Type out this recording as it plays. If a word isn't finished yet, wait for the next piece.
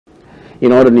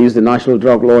In other news, the National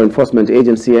Drug Law Enforcement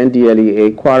Agency,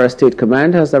 NDLEA, Kwara State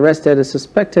Command has arrested a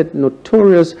suspected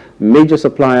notorious major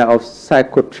supplier of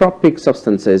psychotropic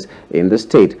substances in the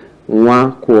state,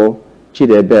 Nwakwo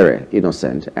Chidiebere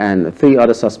Innocent, and 3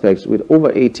 other suspects with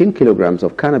over 18 kilograms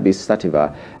of cannabis,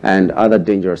 sativa, and other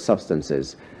dangerous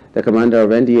substances. The commander of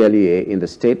NDLEA in the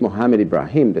state, Mohammed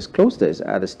Ibrahim, disclosed this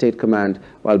at the state command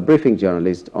while briefing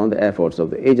journalists on the efforts of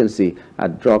the agency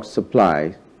at drug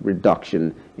supply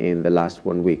reduction in the last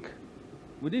 1 week.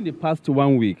 Within the past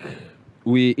 1 week,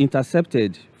 we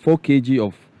intercepted 4 kg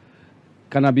of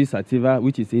cannabis sativa,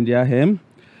 which is India hemp,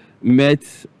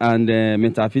 meth, and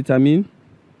methamphetamine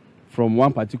from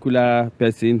one particular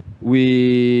person.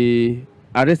 We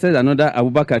arrested another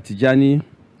Abubakar Tijani,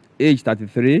 age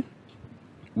 33,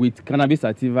 with cannabis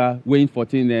sativa weighing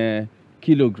 14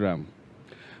 kilograms.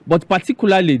 But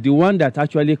particularly the one that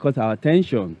actually caught our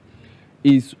attention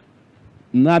is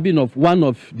nabbing of one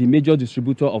of the major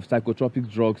distributors of psychotropic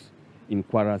drugs in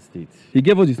Kwara State. He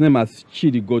gave us his name as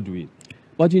Chidi Godwin.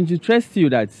 But it interests you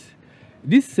that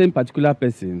this same particular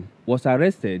person was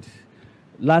arrested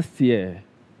last year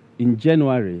in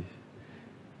January,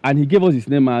 and he gave us his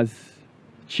name as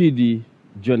Chidi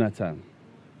Jonathan.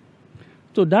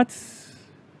 So that's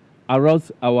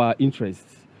aroused our interest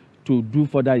to do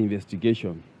further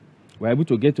investigation. We were able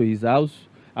to get to his house,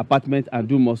 apartment, and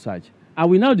do more search. And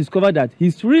we now discover that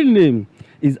his real name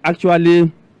is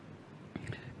actually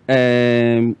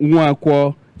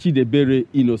Nwakwo Chidiebere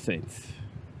Innocent.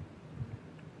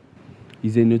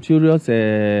 He's a notorious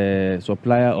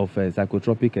supplier of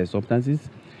psychotropic substances.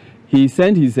 He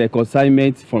sent his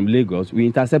consignment from Lagos. We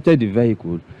intercepted the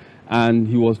vehicle, and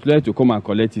he was cleared to come and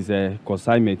collect his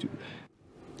consignment.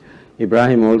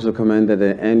 Ibrahim also commended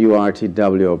the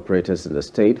NURTW operators in the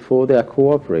state for their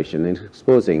cooperation in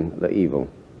exposing the evil.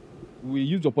 We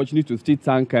used the opportunity to still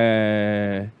thank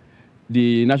the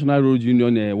National Road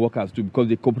Union workers too, because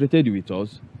they cooperated with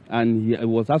us, and he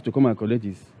was asked to come and collect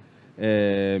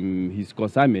his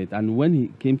consignment. And when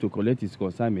he came to collect his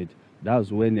consignment, that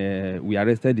was when we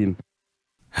arrested him.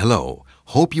 Hello,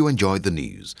 hope you enjoyed the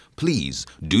news. Please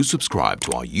do subscribe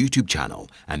to our YouTube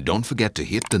channel and don't forget to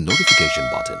hit the notification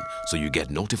button so you get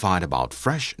notified about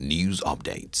fresh news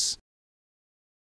updates.